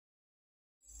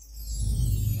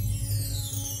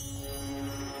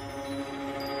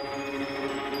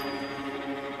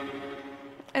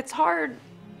it's hard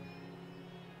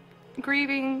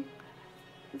grieving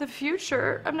the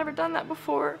future. I've never done that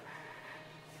before.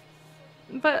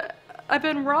 But I've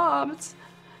been robbed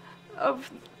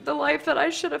of the life that I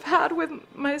should have had with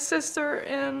my sister,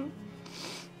 and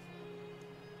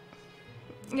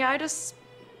yeah, I just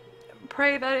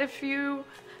pray that if you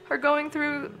are going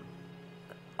through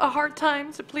a hard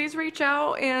time, to please reach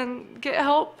out and get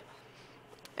help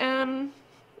and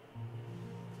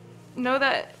know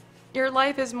that your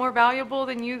life is more valuable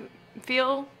than you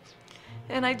feel.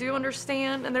 And I do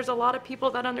understand, and there's a lot of people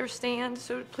that understand,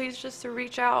 so please just to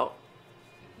reach out.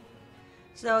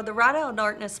 So the Ride Out of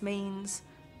Darkness means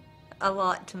a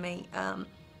lot to me.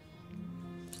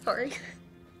 Sorry.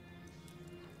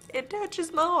 It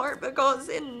touches my heart because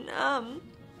in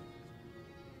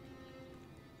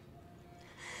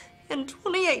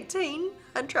 2018,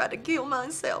 I tried to kill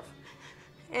myself,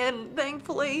 and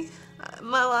thankfully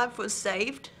my life was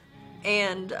saved,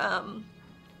 and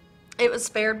it was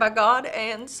spared by God.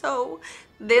 And so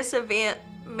this event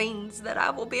means that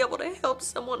I will be able to help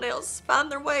someone else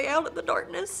find their way out of the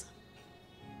darkness.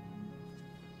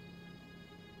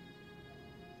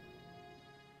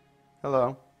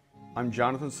 Hello, I'm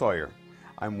Jonathan Sawyer.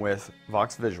 I'm with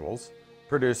Vox Visuals,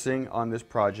 producing on this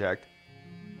project,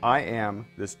 I Am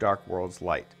This Dark World's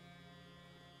Light.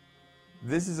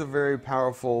 This is a very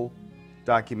powerful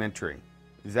documentary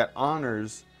that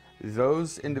honors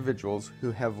those individuals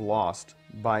who have lost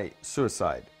by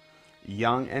suicide.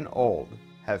 Young and old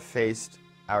have faced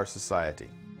our society.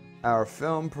 Our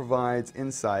film provides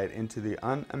insight into the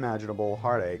unimaginable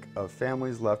heartache of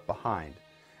families left behind,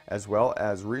 as well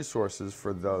as resources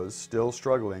for those still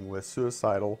struggling with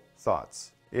suicidal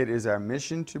thoughts. It is our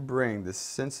mission to bring this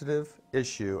sensitive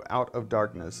issue out of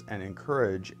darkness and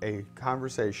encourage a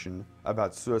conversation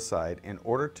about suicide in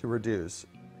order to reduce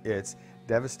its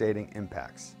devastating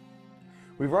impacts.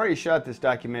 We've already shot this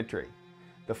documentary.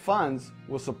 The funds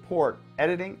will support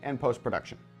editing and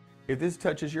post-production. If this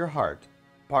touches your heart,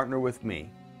 partner with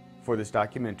me for this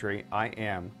documentary, I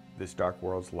Am This Dark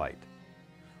World's Light.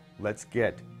 Let's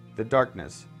get the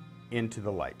darkness into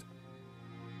the light.